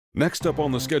Next up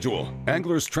on the schedule,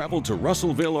 anglers traveled to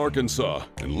Russellville, Arkansas,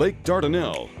 and Lake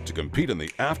Dardanelle to compete in the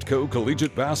AFTCO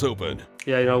Collegiate Bass Open.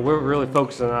 Yeah, we're really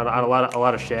focusing on a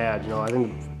lot of shad. I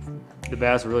think the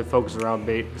bass are really focused around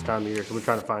bait this time of year, so we're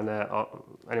trying to find that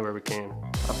anywhere we can.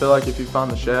 I feel like if you find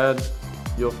the shad,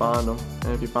 you'll find them,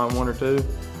 and if you find one or two,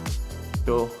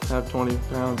 you'll have 20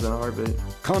 pounds in a heartbeat.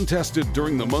 Contested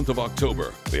during the month of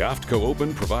October, the AFTCO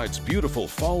Open provides beautiful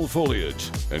fall foliage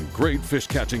and great fish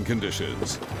catching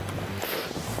conditions.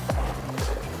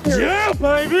 Yeah,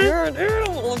 baby!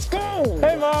 Let's go!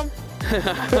 Hey, Mom!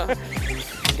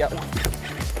 Got one.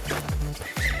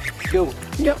 Go.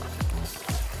 Yep.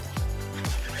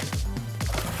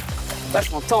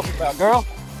 That's what I'm talking about, girl.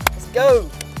 Let's go.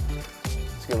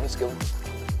 Let's go.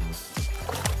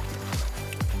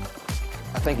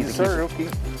 I think he's a keeper. Okay.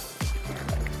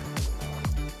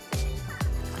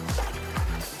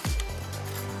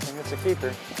 I think it's a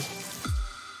keeper.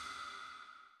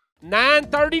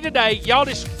 9:30 today. Y'all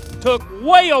just took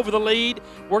way over the lead.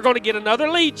 We're going to get another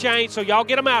lead change, so y'all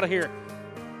get them out of here.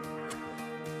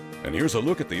 And here's a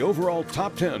look at the overall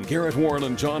top 10. Garrett Warren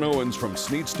and John Owens from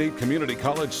Snead State Community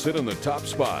College sit in the top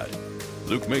spot.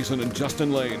 Luke Mason and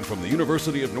Justin Lane from the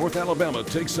University of North Alabama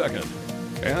take second.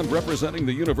 And representing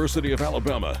the University of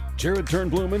Alabama, Jared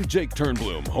Turnbloom and Jake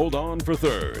Turnbloom hold on for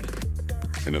third.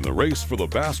 And in the race for the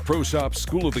Bass Pro Shop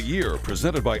School of the Year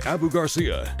presented by Abu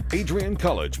Garcia, Adrian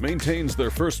College maintains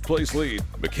their first place lead,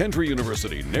 McKendree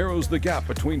University narrows the gap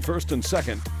between first and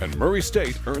second, and Murray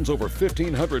State earns over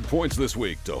 1,500 points this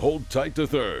week to hold tight to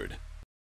third.